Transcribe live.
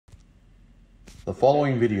The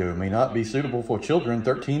following video may not be suitable for children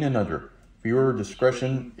 13 and under. Viewer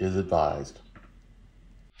discretion is advised.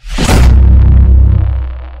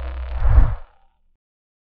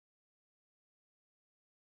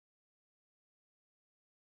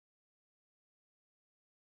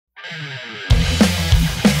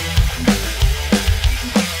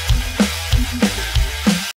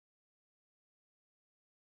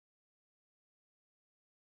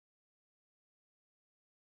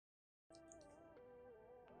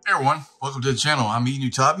 Hey everyone, welcome to the channel. I'm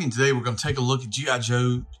Enewtabie, and today we're going to take a look at G.I.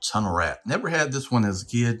 Joe Tunnel Rat. Never had this one as a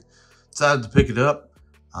kid. Decided to pick it up.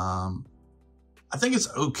 I think it's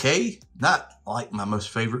okay. Not like my most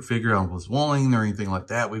favorite figure I was wanting or anything like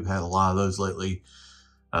that. We've had a lot of those lately.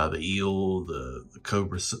 The eel, the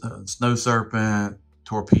cobra, snow serpent,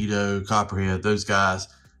 torpedo, copperhead, those guys.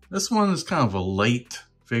 This one is kind of a late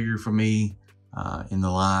figure for me in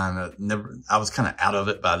the line. I was kind of out of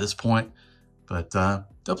it by this point. But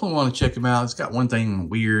definitely want to check him out. It's got one thing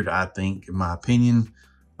weird, I think, in my opinion.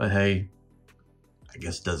 But hey, I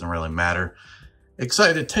guess it doesn't really matter.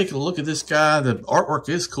 Excited to take a look at this guy. The artwork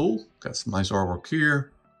is cool. Got some nice artwork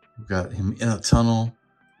here. We've got him in a tunnel.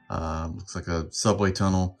 Looks like a subway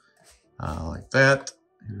tunnel. Like that.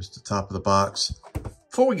 Here's the top of the box.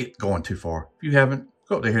 Before we get going too far, if you haven't,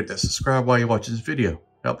 go up there, hit that subscribe while you're watching this video.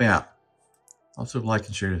 Help me out. Also like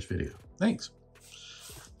and share this video. Thanks.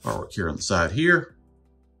 Artwork here on the side here.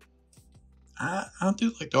 I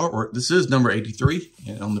do like the artwork. This is number 83.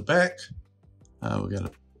 And on the back, we got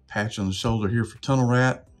a patch on the shoulder here for Tunnel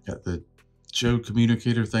Rat. Got the Joe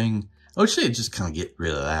communicator thing. Oh, should just kind of get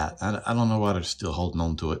rid of that. I don't know why they're still holding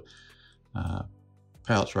on to it.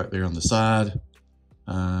 Pouch right there on the side.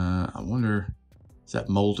 I wonder, is that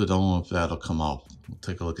molded? I don't know if that'll come off. We'll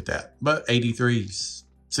take a look at that. But 83,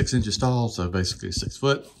 6 inches tall, so basically 6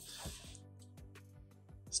 foot.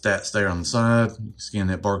 Stats there on the side. You can scan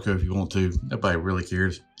that barcode if you want to. Nobody really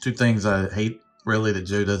cares. Two things I hate really that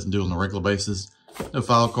Joe doesn't do on a regular basis. No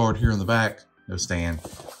file card here in the back. No stand.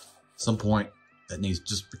 At some point, that needs to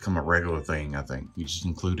just become a regular thing, I think. You just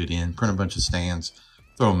include it in. Print a bunch of stands.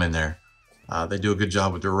 Throw them in there. They do a good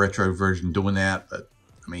job with their retro version doing that. But,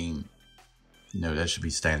 I mean, you know, that should be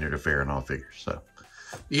standard affair in all figures. So,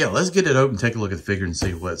 yeah, let's get it open, take a look at the figure, and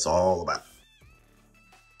see what it's all about.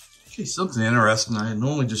 Okay, something interesting. I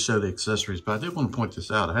normally just show the accessories, but I did want to point this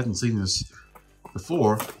out. I hadn't seen this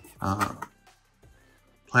before.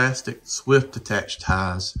 Plastic Swift attached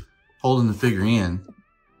ties holding the figure in,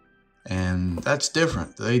 and that's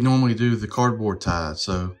different. They normally do the cardboard ties,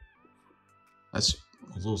 so that's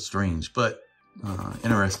a little strange, but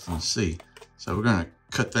interesting to see. So we're going to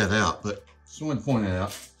cut that out, but just want to point it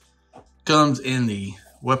out. Comes in the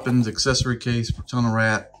weapons accessory case for Tunnel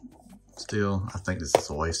Rat. Still, I think this is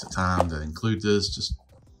a waste of time to include this. Just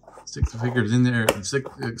stick the figures in there and stick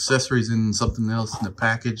the accessories in something else in the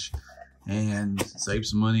package and save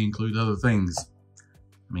some money, include other things.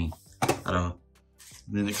 I mean, I don't know.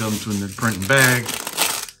 And then it comes in the printing bag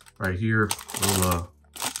right here. We'll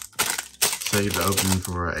save the opening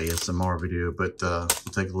for an ASMR video, but we'll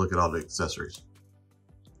take a look at all the accessories.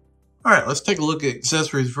 All right, let's take a look at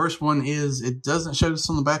accessories. First one is, it doesn't show this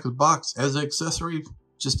on the back of the box as an accessory,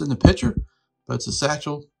 just in the picture, but it's a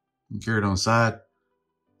satchel. You can carry it on the side.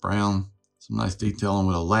 Brown, some nice detailing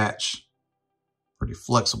with a latch. Pretty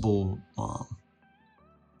flexible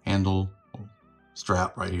handle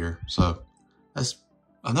strap right here. So that's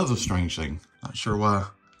another strange thing. Not sure why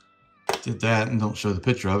I did that and don't show the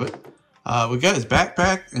picture of it. We got his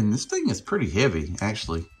backpack, and this thing is pretty heavy,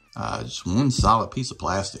 actually. Just one solid piece of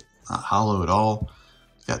plastic, not hollow at all.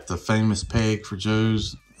 It's got the famous peg for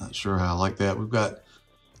Joe's. Not sure how I like that. We've got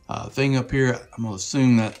thing up here. I'm gonna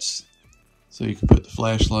assume that's so you can put the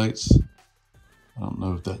flashlights. I don't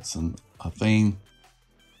know if that's a thing.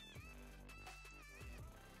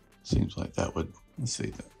 Seems like that would. Let's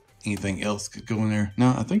see. Anything else could go in there?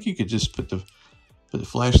 No, I think you could just put the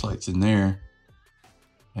flashlights in there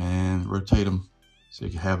and rotate them so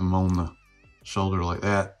you can have them on the shoulder like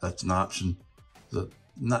that. That's an option. I'm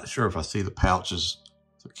not sure if I see the pouches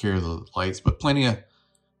to carry the lights, but plenty of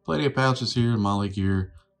pouches here. Molly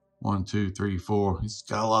gear. 1, 2, 3, 4. He's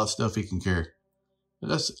got a lot of stuff he can carry. But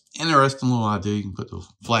that's an interesting little idea. You can put the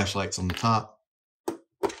flashlights on the top.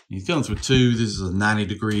 He comes with 2. This is a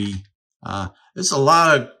 90-degree. It's a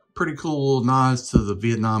lot of pretty cool little nods to the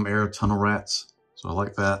Vietnam era Tunnel Rats. So I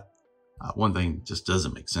like that. One thing just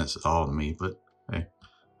doesn't make sense at all to me, but hey,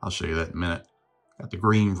 I'll show you that in a minute. Got the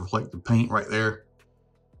green reflective paint right there.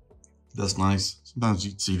 That's nice. Sometimes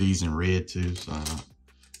you can see these in red too. So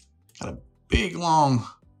got a big long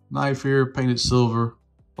knife here, painted silver,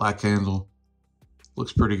 black handle.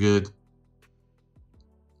 Looks pretty good.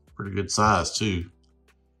 pretty good size too.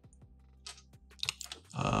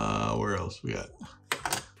 Where else we got?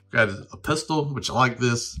 Got a pistol, which I like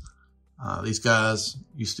this. These guys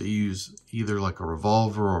used to use either like a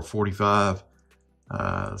revolver or a 45.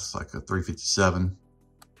 It's like a 357.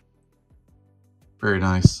 Very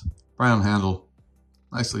nice. Brown handle.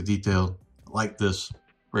 Nicely detailed. I like this.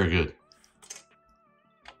 Very good.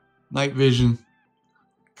 Night vision.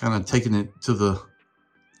 Kind of taking it to the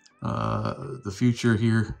future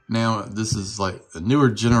here. Now this is like a newer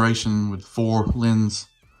generation with 4 lens.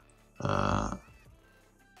 That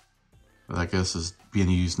I guess is being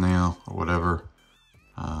used now or whatever.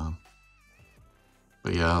 But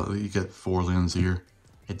yeah, you got 4 lens here.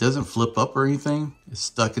 It doesn't flip up or anything. It's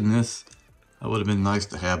stuck in this. It would have been nice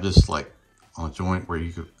to have this like on a joint where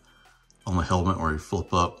you could, on the helmet where you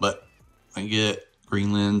flip up, but I get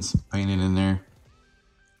green lens painted in there.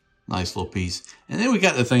 Nice little piece. And then we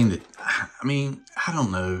got the thing that, I mean, I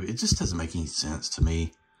don't know. It just doesn't make any sense to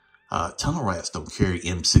me. Tunnel rats don't carry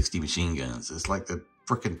M60 machine guns. It's like the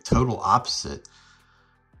freaking total opposite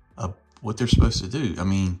of what they're supposed to do. I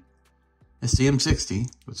mean, it's the M60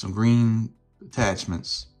 with some green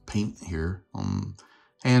attachments, paint here on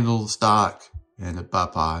handle, stock, and a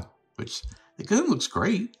bipod, which the gun looks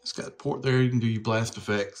great. It's got a port there. You can do your blast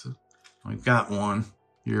effects. We've got one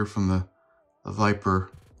here from the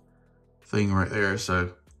Viper thing right there.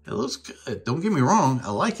 So it looks good. Don't get me wrong.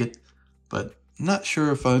 I like it, but I'm not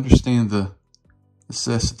sure if I understand the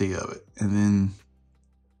necessity of it. And then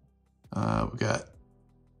we got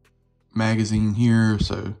magazine here.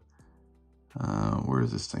 So where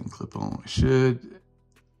does this thing clip on? It should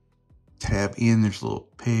tab in. There's a little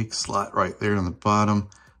peg slot right there on the bottom.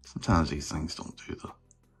 Sometimes these things don't do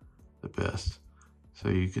the best. So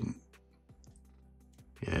you can,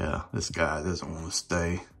 yeah, this guy doesn't want to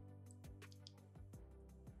stay.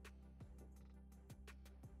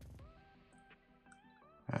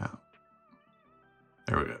 Yeah.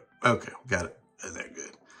 There we go. Okay, got it. Isn't that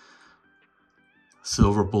good?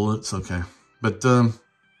 Silver bullets, okay. But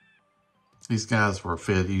these guys were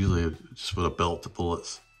fed usually just with a belt to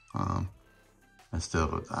bullets. Instead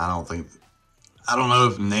of, I don't know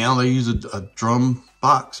if now they use a drum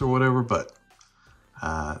box or whatever, but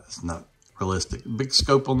it's not realistic. Big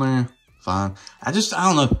scope on there, fine. I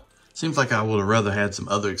don't know. Seems like I would have rather had some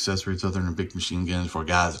other accessories other than big machine guns for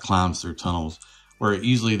guys that climbs through tunnels, where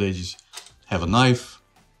usually they just have a knife,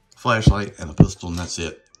 flashlight, and a pistol, and that's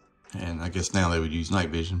it. And I guess now they would use night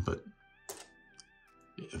vision, but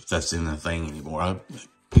if that's in the thing anymore,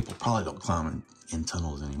 people probably don't climb in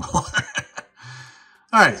tunnels anymore.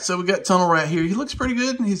 All right, so we got Tunnel Rat here. He looks pretty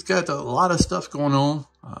good, and he's got a lot of stuff going on.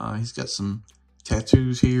 He's got some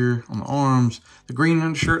tattoos here on the arms. The green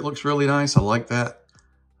undershirt looks really nice. I like that.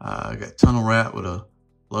 I got Tunnel Rat with a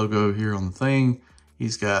logo here on the thing.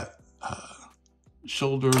 He's got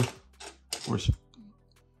shoulder for his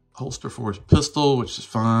holster for his pistol, which is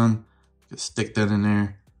fine. Just stick that in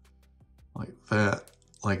there like that,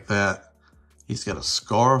 like that. He's got a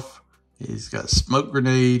scarf. He's got a smoke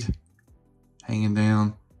grenade hanging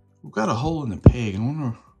down. We've got a hole in the peg. I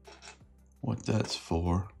wonder what that's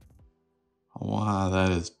for. Why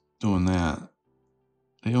that is doing that.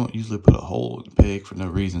 They don't usually put a hole in the peg for no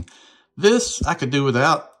reason. This I could do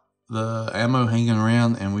without the ammo hanging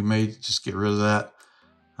around, and we may just get rid of that.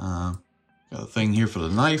 Got a thing here for the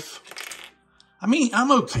knife. I mean,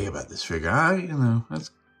 I'm okay about this figure. I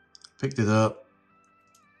picked it up.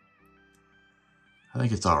 I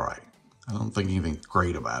think it's all right. I don't think anything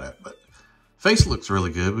great about it, but face looks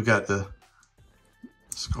really good. We got the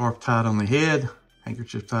scarf tied on the head,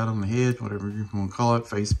 handkerchief tied on the head, whatever you want to call it.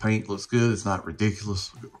 Face paint looks good. It's not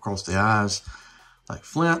ridiculous across the eyes like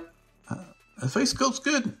Flint. The face sculpt's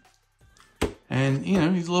good. And, you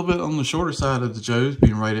know, he's a little bit on the shorter side of the Joes,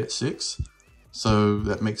 being right at 6. So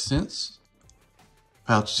that makes sense.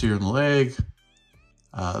 Pouches here on the leg.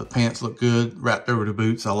 The pants look good. Wrapped over the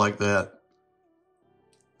boots. I like that.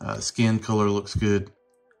 Skin color looks good.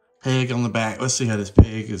 Peg on the back. Let's see how this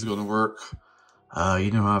peg is going to work. You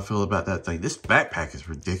know how I feel about that thing. This backpack is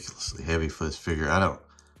ridiculously heavy for this figure. I don't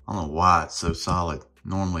know why it's so solid.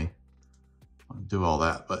 Normally, I do all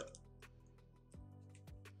that, but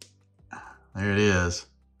there it is.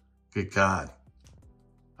 Good God.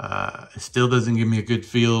 It still doesn't give me a good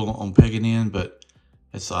feel on pegging in, but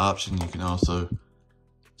it's an option. You can also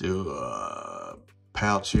do a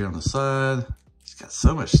pouch here on the side. He's got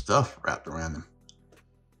so much stuff wrapped around him.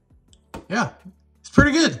 Yeah, it's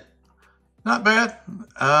pretty good. Not bad.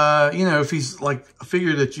 You know, if he's like a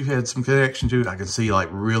figure that you had some connection to, I can see like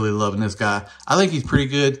really loving this guy. I think he's pretty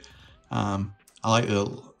good. I like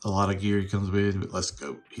a lot of gear he comes with, but let's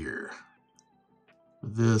go here.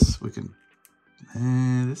 With this, we can,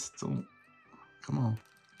 this don't, come on.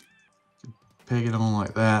 Peg it on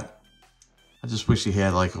like that. I just wish he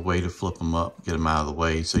had like a way to flip them up, get them out of the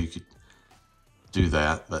way so you could do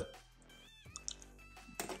that, but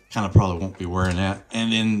kind of probably won't be wearing that.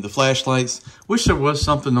 And then the flashlights, wish there was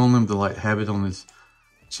something on them to like have it on his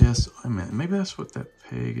chest. Wait a minute, maybe that's what that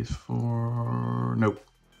peg is for. Nope.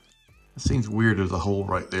 It seems weird, there's a hole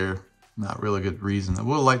right there. Not really good reason. I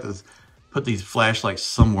would like to put these flashlights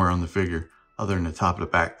somewhere on the figure other than the top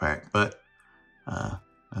of the backpack, but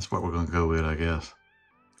that's what we're gonna go with, I guess.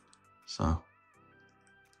 So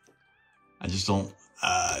I just don't,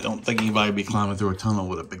 I don't think anybody would be climbing through a tunnel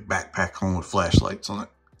with a big backpack on with flashlights on it.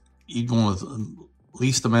 You'd want the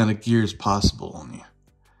least amount of gear as possible on you.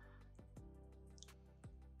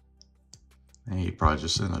 And you'd probably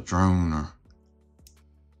just send a drone or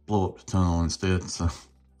blow up the tunnel instead. So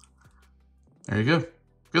there you go.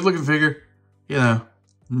 Good looking figure. You know,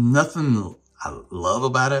 nothing I love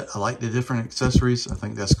about it. I like the different accessories. I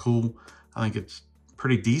think that's cool. I think it's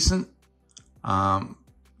pretty decent.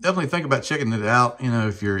 Definitely think about checking it out. You know,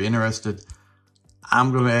 if you're interested,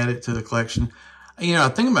 I'm going to add it to the collection. You know, I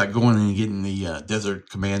think about going and getting the Desert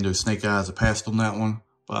Commando Snake Eyes. I passed on that one,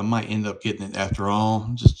 but I might end up getting it after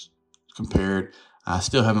all. Just compared. I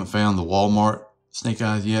still haven't found the Walmart Snake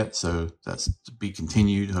Eyes yet, so that's to be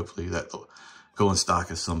continued. Hopefully that'll go in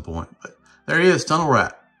stock at some point. But there he is, Tunnel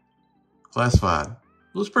Rat, classified.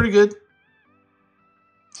 Looks pretty good.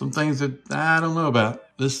 Some things that I don't know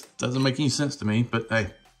about. This doesn't make any sense to me, but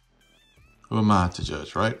hey, who am I to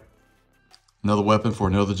judge, right? Another weapon for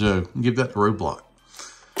another Joe. Give that to Roadblock.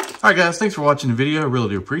 All right, guys, thanks for watching the video. I really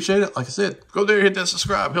do appreciate it. Like I said, go there, hit that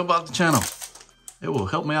subscribe, help out the channel. It will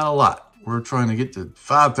help me out a lot. We're trying to get to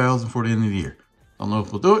 5,000 for the end of the year. Don't know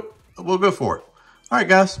if we'll do it, but we'll go for it. All right,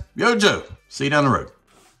 guys. Yo, Joe. See you down the road.